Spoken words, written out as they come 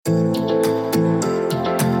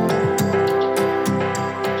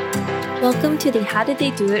to the How Did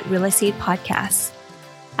They Do It Real Estate podcast.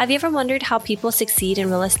 Have you ever wondered how people succeed in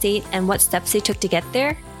real estate and what steps they took to get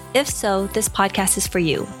there? If so, this podcast is for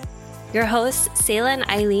you. Your hosts, Sayla and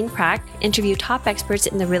Eileen Prack, interview top experts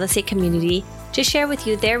in the real estate community to share with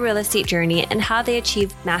you their real estate journey and how they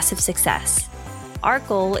achieved massive success. Our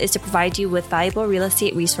goal is to provide you with valuable real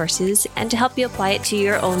estate resources and to help you apply it to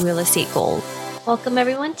your own real estate goal. Welcome,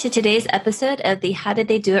 everyone, to today's episode of the How Did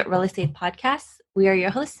They Do It Real Estate podcast. We are your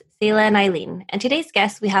hosts, Sayla and Eileen, and today's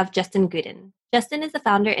guest, we have Justin Goodin. Justin is the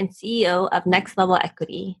founder and CEO of Next Level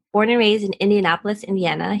Equity. Born and raised in Indianapolis,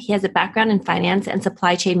 Indiana, he has a background in finance and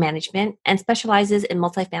supply chain management and specializes in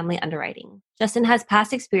multifamily underwriting. Justin has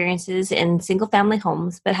past experiences in single-family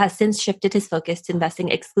homes, but has since shifted his focus to investing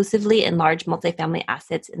exclusively in large multifamily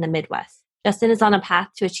assets in the Midwest. Justin is on a path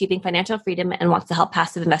to achieving financial freedom and wants to help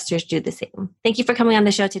passive investors do the same. Thank you for coming on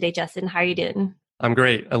the show today, Justin. How are you doing? I'm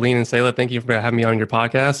great. Eileen and Sayla, thank you for having me on your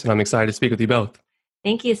podcast, and I'm excited to speak with you both.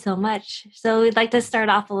 Thank you so much. So we'd like to start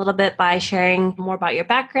off a little bit by sharing more about your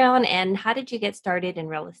background and how did you get started in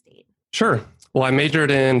real estate? Sure. Well, I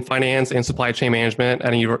majored in finance and supply chain management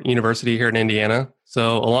at a university here in Indiana.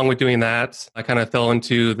 So along with doing that, I kind of fell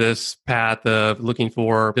into this path of looking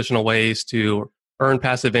for additional ways to earn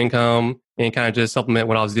passive income and kind of just supplement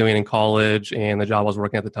what I was doing in college and the job I was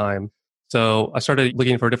working at the time. So I started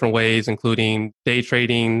looking for different ways, including day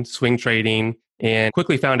trading, swing trading, and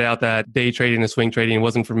quickly found out that day trading and swing trading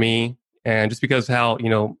wasn't for me. And just because how,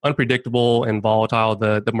 unpredictable and volatile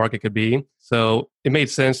the market could be. So it made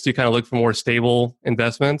sense to kind of look for more stable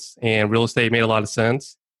investments, and real estate made a lot of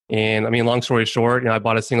sense. And long story short, I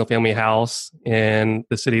bought a single family house in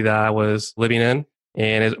the city that I was living in,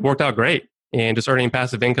 and it worked out great. And just earning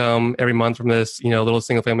passive income every month from this, little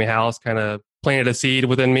single family house kind of planted a seed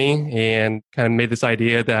within me and kind of made this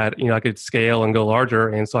idea that, I could scale and go larger.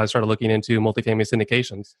 And so I started looking into multifamily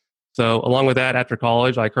syndications. So along with that, after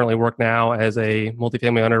college, I currently work now as a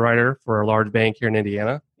multifamily underwriter for a large bank here in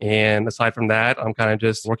Indiana. And aside from that, I'm kind of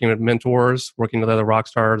just working with mentors, working with other rock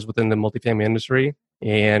stars within the multifamily industry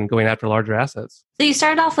and going after larger assets. So you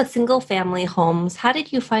started off with single family homes. How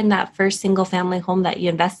did you find that first single family home that you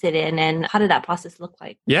invested in, and how did that process look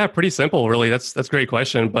like? Yeah, pretty simple, really. That's a great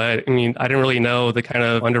question. But I didn't really know the kind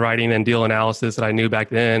of underwriting and deal analysis that I knew back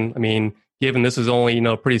then. Given this is only,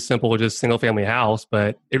 pretty simple, just single family house,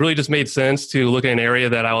 but it really just made sense to look at an area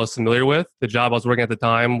that I was familiar with. The job I was working at the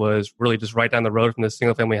time was really just right down the road from this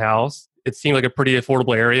single family house. It seemed like a pretty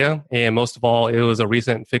affordable area. And most of all, it was a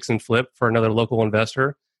recent fix and flip for another local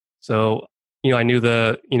investor. So, I knew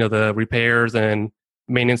the repairs and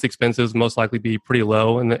maintenance expenses most likely be pretty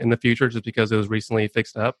low in the future just because it was recently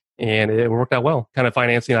fixed up, and it worked out well. Kind of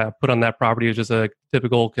financing I put on that property was just a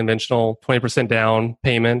typical conventional 20% down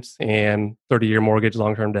payment and 30-year mortgage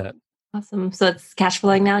long-term debt. Awesome. So it's cash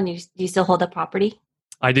flowing now, and you still hold the property?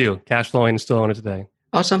 I do. Cash flowing and still own it today.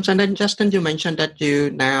 Awesome. So then, Justin, you mentioned that you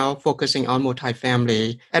now focusing on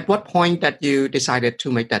multifamily. At what point that you decided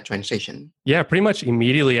to make that transition? Yeah, pretty much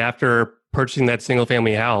immediately after purchasing that single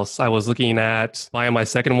family house, I was looking at buying my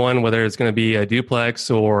second one, whether it's going to be a duplex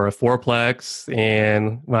or a fourplex.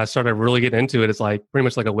 And when I started really getting into it, it's like pretty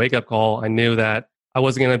much like a wake up call. I knew that I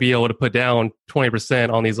wasn't going to be able to put down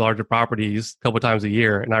 20% on these larger properties a couple of times a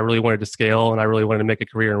year. And I really wanted to scale, and I really wanted to make a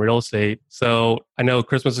career in real estate. So I know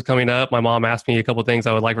Christmas is coming up. My mom asked me a couple of things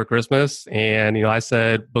I would like for Christmas. And, I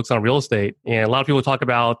said books on real estate. And a lot of people talk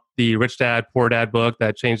about the Rich Dad, Poor Dad book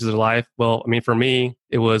that changes their life. Well, for me,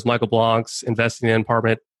 it was Michael Blanc's Investing in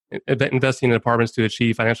Apartments to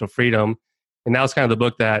Achieve Financial Freedom. And that was kind of the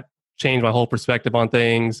book that changed my whole perspective on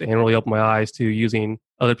things and really opened my eyes to using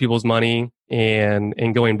other people's money and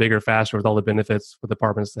going bigger, faster with all the benefits with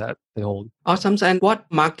apartments that they hold. Awesome. And what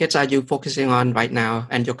markets are you focusing on right now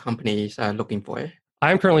and your companies are looking for?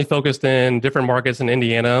 I'm currently focused in different markets in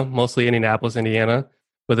Indiana, mostly Indianapolis, Indiana,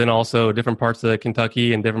 but then also different parts of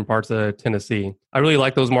Kentucky and different parts of Tennessee. I really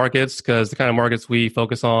like those markets because the kind of markets we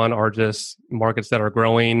focus on are just markets that are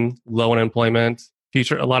growing, low unemployment,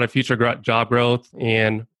 a lot of future job growth,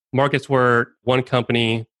 and markets where one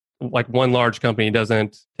large company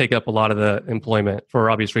doesn't take up a lot of the employment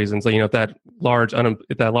for obvious reasons. So, if that large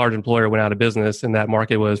employer went out of business and that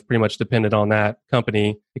market was pretty much dependent on that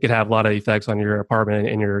company, it could have a lot of effects on your apartment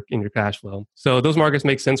and your cash flow. So those markets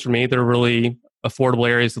make sense for me. They're really affordable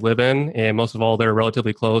areas to live in, and most of all, they're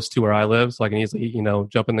relatively close to where I live, so I can easily,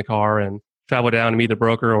 jump in the car and travel down and meet the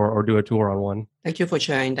broker or do a tour on one. Thank you for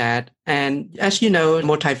sharing that. And as you know,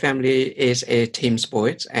 multifamily is a team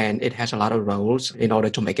sport and it has a lot of roles in order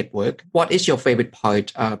to make it work. What is your favorite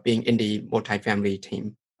part of being in the multifamily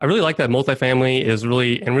team? I really like that multifamily is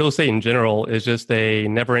really, and real estate in general, is just a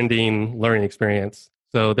never-ending learning experience.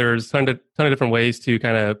 So there's ton of different ways to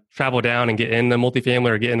kind of travel down and get into multifamily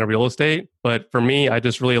or get into real estate. But for me, I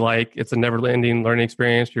just really like it's a never-ending learning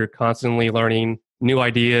experience. You're constantly learning new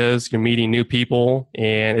ideas, you're meeting new people,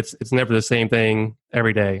 and it's never the same thing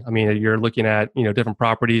every day. I mean, you're looking at, different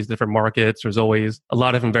properties, different markets. There's always a lot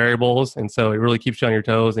of different variables. And so it really keeps you on your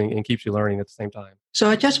toes and keeps you learning at the same time. So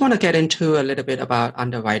I just want to get into a little bit about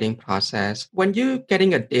underwriting process. When you're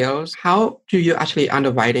getting a deal, how do you actually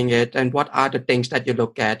underwriting it? And what are the things that you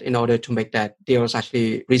look at in order to make that deals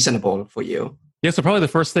actually reasonable for you? Yeah, so probably the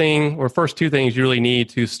first thing or first two things you really need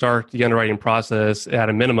to start the underwriting process at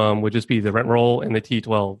a minimum would just be the rent roll and the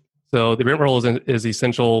T12. So the rent roll is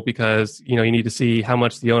essential because you need to see how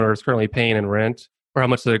much the owner is currently paying in rent or how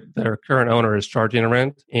much their current owner is charging in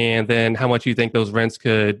rent, and then how much you think those rents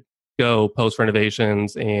could go post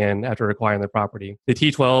renovations and after acquiring the property. The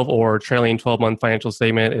T12 or trailing 12-month financial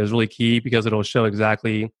statement is really key because it'll show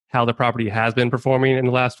exactly how the property has been performing in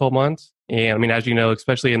the last 12 months. And I mean, as you know,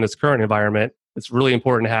 especially in this current environment, it's really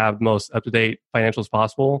important to have the most up-to-date financials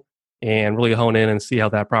possible and really hone in and see how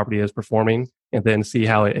that property is performing and then see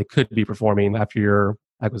how it could be performing after your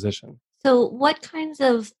acquisition. So what kinds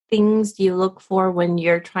of things do you look for when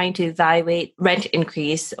you're trying to evaluate rent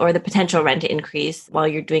increase or the potential rent increase while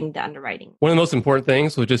you're doing the underwriting? One of the most important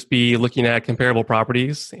things would just be looking at comparable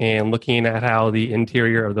properties and looking at how the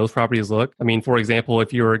interior of those properties look. I mean, for example,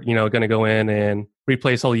 if you're, going to go in and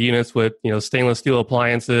replace all the units with, stainless steel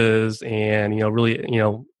appliances and, really,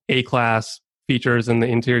 A-class features in the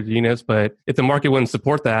interior units, but if the market wouldn't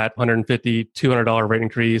support that $150, $200 rate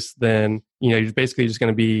increase, then you're basically just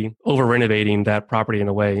going to be over renovating that property in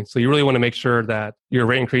a way. So you really want to make sure that your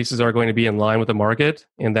rate increases are going to be in line with the market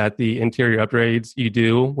and that the interior upgrades you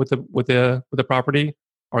do with the property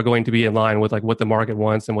are going to be in line with like what the market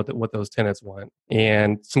wants and what those tenants want.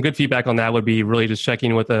 And some good feedback on that would be really just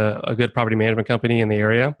checking with a good property management company in the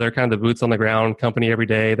area. They're kind of the boots on the ground company every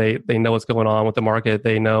day. They know what's going on with the market.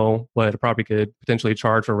 They know what a property could potentially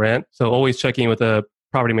charge for rent. So always checking with a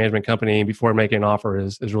property management company before making an offer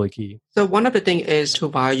is really key. So one of the things is to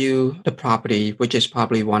value the property, which is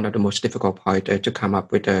probably one of the most difficult part to come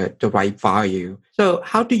up with the right value. So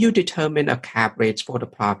how do you determine a cap rate for the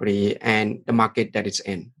property and the market that it's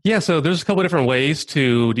in? Yeah, so there's a couple of different ways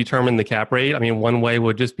to determine the cap rate. I mean, one way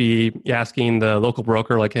would just be asking the local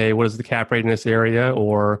broker, like, hey, what is the cap rate in this area?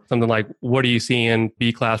 Or something like, what are you seeing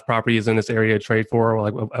B-class properties in this area trade for?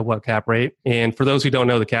 Or like, at what cap rate? And for those who don't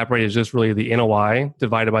know, the cap rate is just really the NOI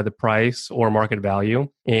divided by the price or market value.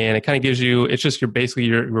 And it kind of gives you, it's just basically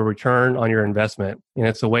your return on your investment. And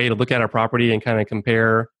it's a way to look at a property and kind of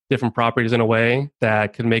compare different properties in a way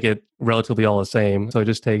that could make it relatively all the same. So it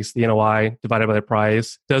just takes the NOI divided by the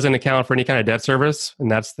price, doesn't account for any kind of debt service.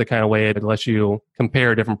 And that's the kind of way it lets you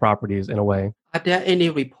compare different properties in a way. Are there any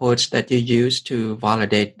reports that you use to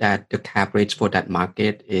validate that the cap rates for that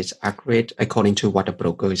market is accurate according to what the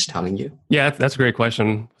broker is telling you? Yeah, that's a great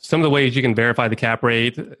question. Some of the ways you can verify the cap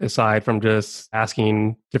rate, aside from just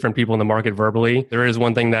asking different people in the market verbally, there is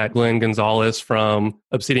one thing that Glenn Gonzalez from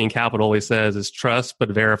Obsidian Capital always says is trust but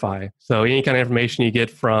verify. So any kind of information you get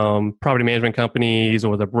from property management companies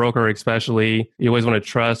or the broker especially, you always want to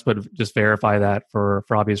trust but just verify that for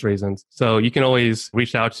obvious reasons. So you can always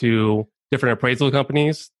reach out to different appraisal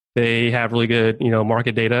companies. They have really good,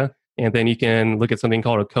 market data. And then you can look at something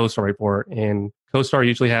called a CoStar report. And CoStar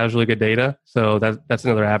usually has really good data. So that's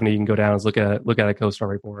another avenue you can go down and look at a CoStar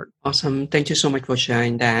report. Awesome. Thank you so much for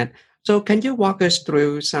sharing that. So can you walk us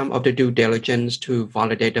through some of the due diligence to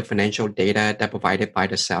validate the financial data that provided by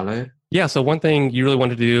the seller? Yeah, so one thing you really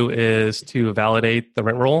want to do is to validate the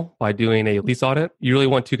rent roll by doing a lease audit. You really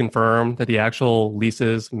want to confirm that the actual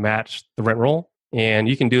leases match the rent roll. And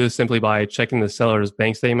you can do this simply by checking the seller's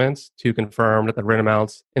bank statements to confirm that the rent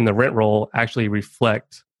amounts in the rent roll actually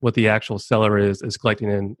reflect what the actual seller is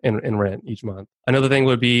collecting in rent each month. Another thing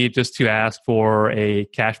would be just to ask for a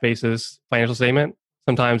cash basis financial statement.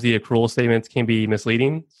 Sometimes the accrual statements can be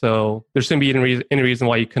misleading. So there shouldn't be any reason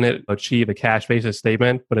why you couldn't achieve a cash basis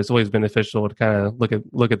statement, but it's always beneficial to kind of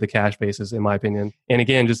look at the cash basis, in my opinion. And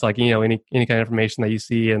again, just like, any kind of information that you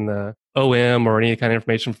see in the OM or any kind of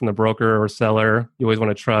information from the broker or seller, you always want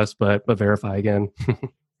to trust, but verify again.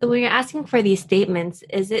 So when you're asking for these statements,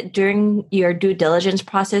 is it during your due diligence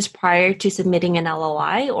process prior to submitting an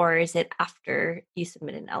LOI, or is it after you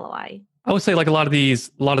submit an LOI? I would say like a lot of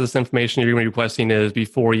this information you're going to be requesting is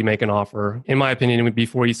before you make an offer. In my opinion,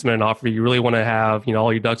 before you submit an offer, you really want to have,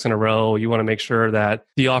 all your ducks in a row. You want to make sure that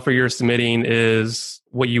the offer you're submitting is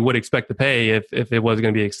what you would expect to pay if it was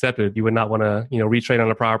going to be accepted. You would not want to, retrade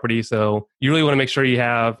on a property. So you really want to make sure you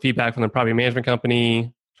have feedback from the property management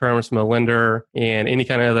company, terms from a lender, and any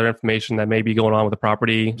kind of other information that may be going on with the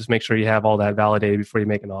property. Just make sure you have all that validated before you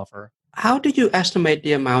make an offer. How do you estimate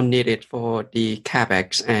the amount needed for the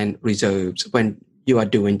capex and reserves when you are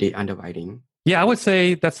doing the underwriting? Yeah, I would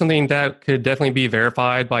say that's something that could definitely be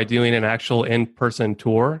verified by doing an actual in-person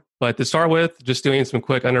tour. But to start with, just doing some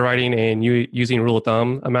quick underwriting and using rule of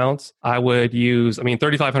thumb amounts, I would use,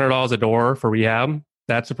 $3,500 a door for rehab.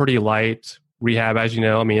 That's a pretty light rehab, as you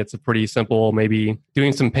know. It's a pretty simple, maybe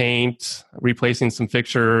doing some paint, replacing some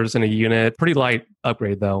fixtures in a unit. Pretty light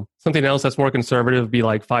upgrade though. Something else that's more conservative would be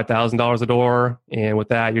like $5,000 a door. And with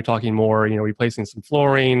that, you're talking more, replacing some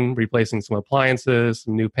flooring, replacing some appliances,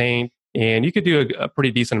 some new paint. And you could do a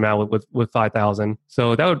pretty decent amount with 5,000.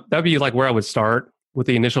 So that'd be like where I would start with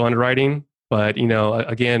the initial underwriting. But,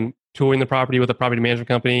 again, touring the property with a property management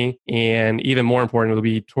company, and even more important would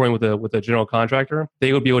be touring with a general contractor.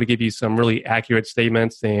 They would be able to give you some really accurate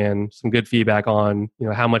statements and some good feedback on,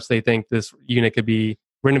 how much they think this unit could be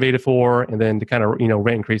renovated for, and then to kind of,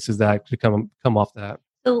 rent increases that could come off that.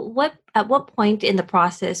 So at what point in the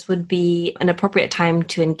process would be an appropriate time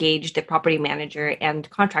to engage the property manager and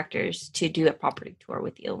contractors to do a property tour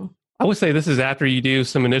with you? I would say this is after you do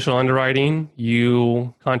some initial underwriting.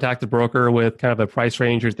 You contact the broker with kind of a price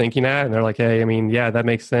range you're thinking at, and they're like, hey, yeah, that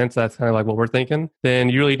makes sense. That's kind of like what we're thinking. Then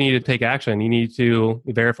you really need to take action. You need to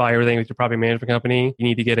verify everything with your property management company. You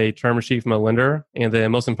need to get a term sheet from a lender. And then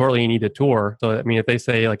most importantly, you need a tour. So, if they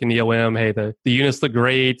say like in the OM, hey, the units look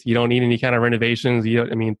great, you don't need any kind of renovations.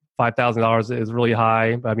 $5,000 is really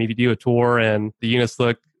high. But if you do a tour and the units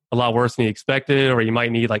look a lot worse than you expected, or you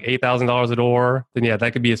might need like $8,000 a door, then yeah,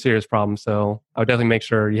 that could be a serious problem. So I would definitely make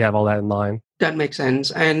sure you have all that in line. That makes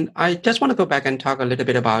sense. And I just want to go back and talk a little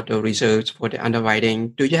bit about the reserves for the underwriting.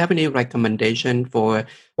 Do you have any recommendation for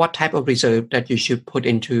what type of reserve that you should put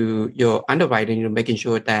into your underwriting, making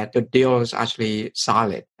sure that the deal is actually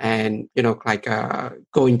solid and,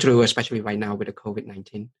 going through, especially right now with the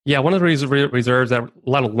COVID-19? Yeah, one of the reserves that a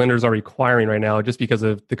lot of lenders are requiring right now, just because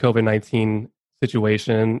of the COVID-19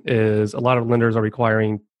 situation, is a lot of lenders are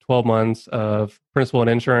requiring 12 months of principal and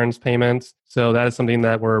insurance payments. So that is something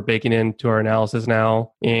that we're baking into our analysis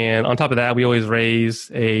now. And on top of that, we always raise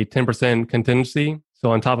a 10% contingency. So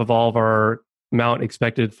on top of all of our amount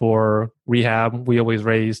expected for rehab, we always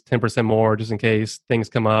raise 10% more just in case things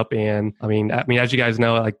come up. And as you guys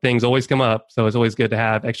know, like things always come up. So it's always good to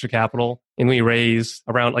have extra capital. And we raise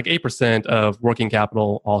around like 8% of working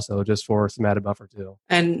capital also, just for some added buffer too.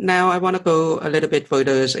 And now I want to go a little bit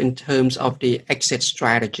further in terms of the exit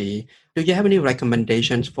strategy. Do you have any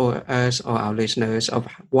recommendations for us or our listeners of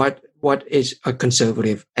what is a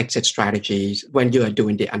conservative exit strategy when you are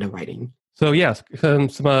doing the underwriting? So yes, some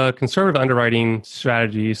conservative underwriting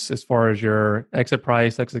strategies as far as your exit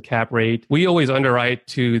price, exit cap rate. We always underwrite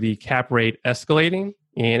to the cap rate escalating,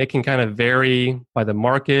 and it can kind of vary by the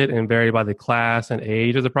market and vary by the class and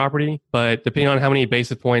age of the property. But depending on how many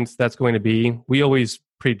basis points that's going to be, we always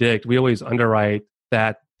underwrite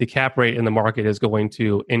that the cap rate in the market is going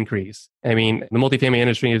to increase. The multifamily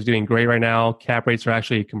industry is doing great right now. Cap rates are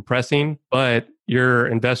actually compressing, but your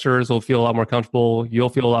investors will feel a lot more comfortable. You'll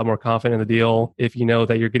feel a lot more confident in the deal if you know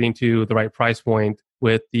that you're getting to the right price point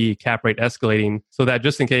with the cap rate escalating, so that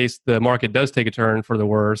just in case the market does take a turn for the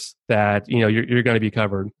worse, that you're going to be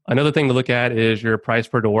covered. Another thing to look at is your price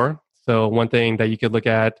per door. So one thing that you could look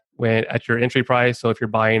at at your entry price. So if you're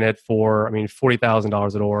buying it for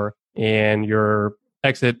 $40,000 a door, and your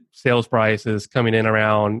exit sales price is coming in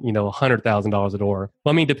around, $100,000 a door.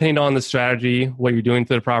 Well, depending on the strategy, what you're doing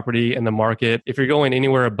to the property and the market, if you're going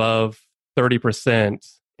anywhere above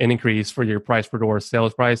 30% an increase for your price per door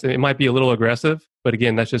sales price, it might be a little aggressive. But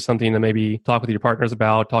again, that's just something to maybe talk with your partners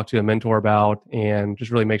about, talk to a mentor about, and just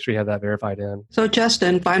really make sure you have that verified in. So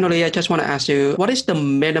Justin, finally, I just want to ask you, what is the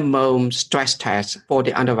minimum stress test for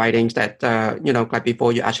the underwritings that,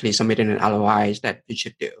 before you actually submit an LOI that you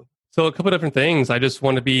should do? So a couple of different things. I just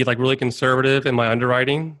want to be really conservative in my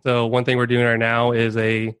underwriting. So one thing we're doing right now is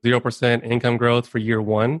a 0% income growth for year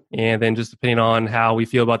one. And then just depending on how we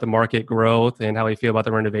feel about the market growth and how we feel about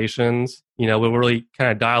the renovations, we'll really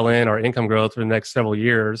kind of dial in our income growth for the next several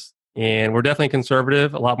years. And we're definitely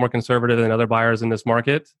conservative, a lot more conservative than other buyers in this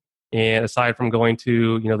market. And aside from going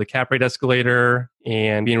to, the cap rate escalator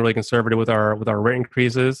and being really conservative with our rent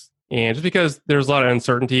increases, and just because there's a lot of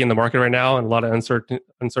uncertainty in the market right now and a lot of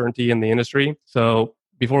uncertainty in the industry. So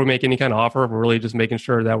before we make any kind of offer, we're really just making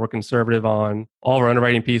sure that we're conservative on all of our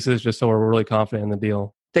underwriting pieces, just so we're really confident in the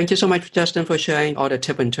deal. Thank you so much, Justin, for sharing all the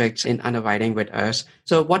tips and tricks in underwriting with us.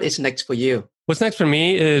 So what is next for you? What's next for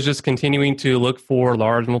me is just continuing to look for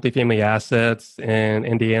large multifamily assets in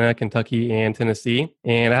Indiana, Kentucky, and Tennessee.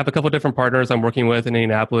 And I have a couple of different partners I'm working with in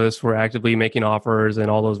Indianapolis. We're actively making offers in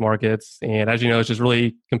all those markets. And as you know, it's just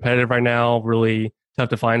really competitive right now, really tough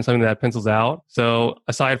to find something that pencils out. So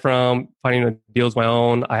aside from finding deals of my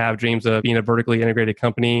own, I have dreams of being a vertically integrated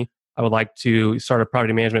company. I would like to start a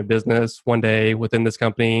property management business one day within this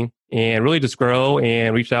company and really just grow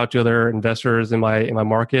and reach out to other investors in my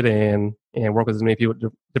market and work with as many people,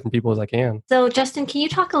 different people as I can. So, Justin, can you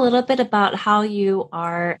talk a little bit about how you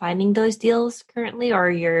are finding those deals currently, or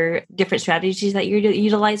your different strategies that you're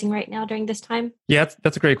utilizing right now during this time? Yeah,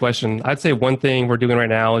 that's a great question. I'd say one thing we're doing right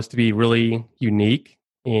now is to be really unique.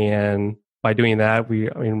 And by doing that,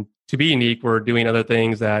 to be unique, we're doing other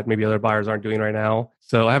things that maybe other buyers aren't doing right now.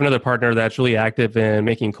 So I have another partner that's really active in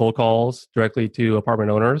making cold calls directly to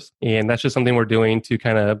apartment owners. And that's just something we're doing to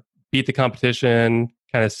kind of beat the competition,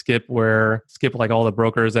 kind of skip like all the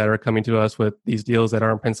brokers that are coming to us with these deals that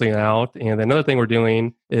aren't penciling out. And another thing we're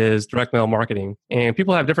doing is direct mail marketing. And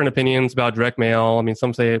people have different opinions about direct mail. I mean,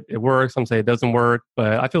 some say it works, some say it doesn't work,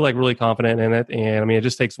 but I feel like really confident in it. And I mean, it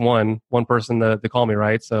just takes one person to call me,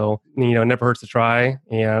 right? So, it never hurts to try.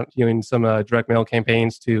 And doing some direct mail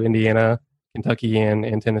campaigns to Indiana, Kentucky,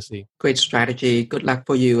 and Tennessee. Great strategy. Good luck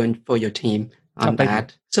for you and for your team on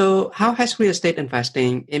that. So how has real estate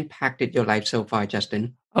investing impacted your life so far,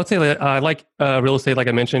 Justin? I would say that I like real estate, like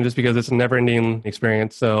I mentioned, just because it's a never-ending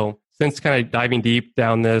experience. So since kind of diving deep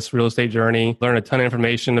down this real estate journey, learned a ton of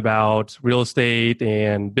information about real estate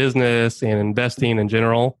and business and investing in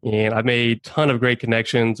general. And I've made a ton of great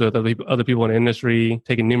connections with other people in the industry,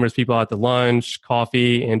 taken numerous people out to lunch,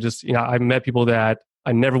 coffee, and just, I've met people that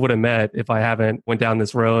I never would have met if I haven't went down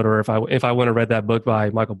this road or if I wouldn't have read that book by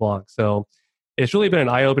Michael Blanc. So it's really been an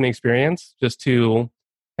eye-opening experience just to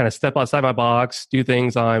kind of step outside my box, do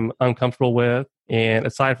things I'm uncomfortable with. And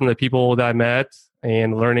aside from the people that I met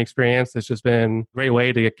and learning experience, it's just been a great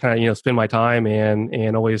way to kind of, spend my time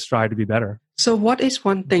and always strive to be better. So what is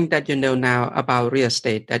one thing that you know now about real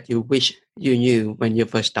estate that you wish you knew when you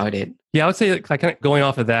first started? Yeah, I would say kind of going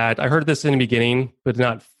off of that, I heard this in the beginning, but did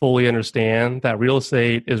not fully understand that real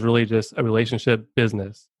estate is really just a relationship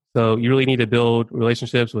business. So you really need to build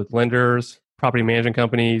relationships with lenders, property management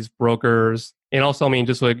companies, brokers, and also,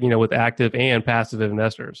 just like, with active and passive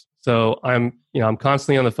investors. So I'm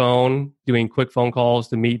constantly on the phone doing quick phone calls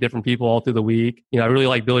to meet different people all through the week. I really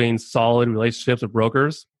like building solid relationships with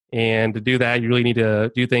brokers. And to do that, you really need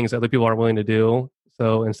to do things that other people aren't willing to do.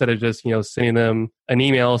 So instead of just, sending them an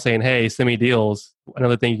email saying, hey, send me deals,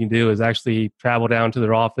 another thing you can do is actually travel down to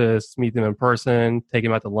their office, meet them in person, take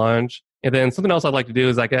them out to lunch. And then something else I'd like to do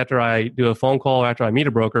is like after I do a phone call, after I meet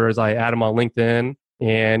a broker, is I add them on LinkedIn.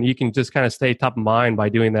 And you can just kind of stay top of mind by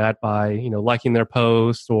doing that by, liking their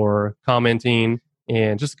posts or commenting,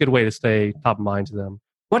 and just a good way to stay top of mind to them.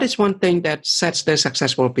 What is one thing that sets the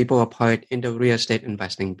successful people apart in the real estate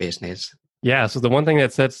investing business? Yeah, so the one thing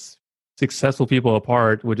that sets successful people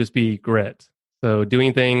apart would just be grit. So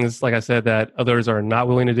doing things, like I said, that others are not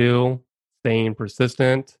willing to do, staying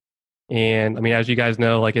persistent. And as you guys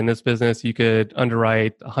know, like in this business, you could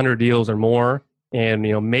underwrite 100 deals or more and,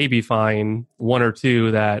 maybe find one or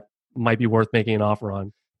two that might be worth making an offer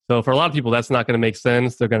on. So for a lot of people, that's not going to make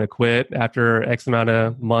sense. They're going to quit after X amount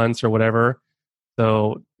of months or whatever.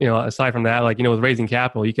 So, aside from that, like, with raising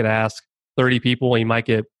capital, you could ask 30 people and you might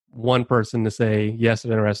get one person to say, yes,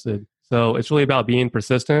 I'm interested. So it's really about being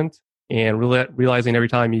persistent and realizing every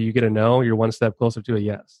time you get a no, you're one step closer to a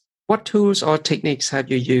yes. What tools or techniques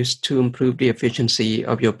have you used to improve the efficiency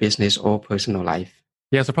of your business or personal life?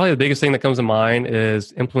 Yeah, so probably the biggest thing that comes to mind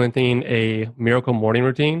is implementing a miracle morning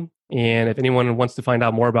routine. And if anyone wants to find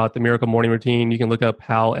out more about the miracle morning routine, you can look up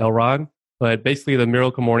Hal Elrod. But basically, the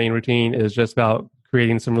miracle morning routine is just about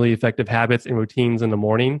creating some really effective habits and routines in the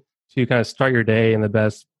morning to kind of start your day in the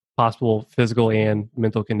best possible physical and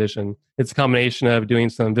mental condition. It's a combination of doing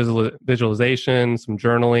some visualization, some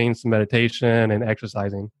journaling, some meditation, and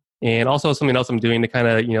exercising. And also something else I'm doing to kind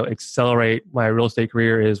of, accelerate my real estate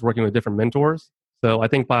career is working with different mentors. So I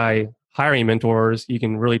think by hiring mentors, you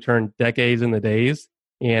can really turn decades into days.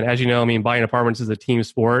 And as you know, buying apartments is a team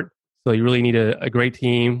sport. So you really need a great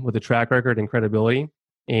team with a track record and credibility.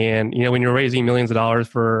 And, when you're raising millions of dollars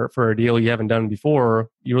for a deal you haven't done before,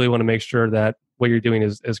 you really want to make sure that what you're doing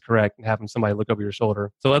is correct and having somebody look over your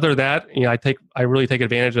shoulder. So other than that, I really take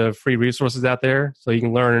advantage of free resources out there. So you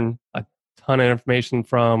can learn a ton of information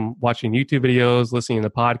from watching YouTube videos, listening to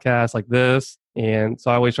podcasts like this. And so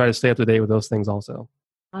I always try to stay up to date with those things also.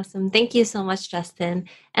 Awesome. Thank you so much, Justin.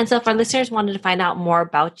 And so if our listeners wanted to find out more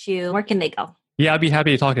about you, where can they go? Yeah, I'd be happy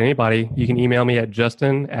to talk to anybody. You can email me at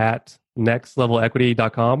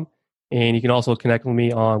justin@nextlevelequity.com. And you can also connect with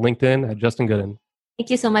me on LinkedIn at Justin Goodin. Thank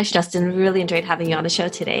you so much, Justin. We really enjoyed having you on the show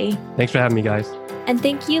today. Thanks for having me, guys. And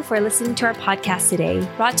thank you for listening to our podcast today,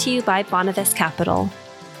 brought to you by Bonavest Capital.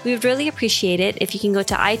 We would really appreciate it if you can go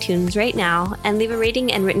to iTunes right now and leave a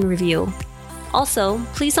rating and written review. Also,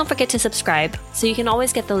 please don't forget to subscribe so you can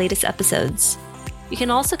always get the latest episodes. You can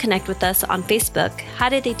also connect with us on Facebook, How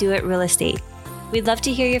Did They Do It Real Estate. We'd love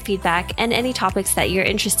to hear your feedback and any topics that you're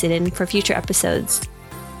interested in for future episodes.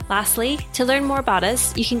 Lastly, to learn more about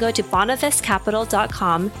us, you can go to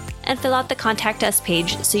bonavestcapital.com and fill out the Contact Us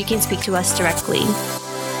page so you can speak to us directly.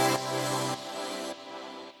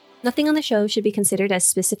 Nothing on the show should be considered as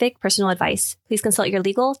specific personal advice. Please consult your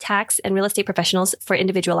legal, tax, and real estate professionals for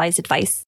individualized advice.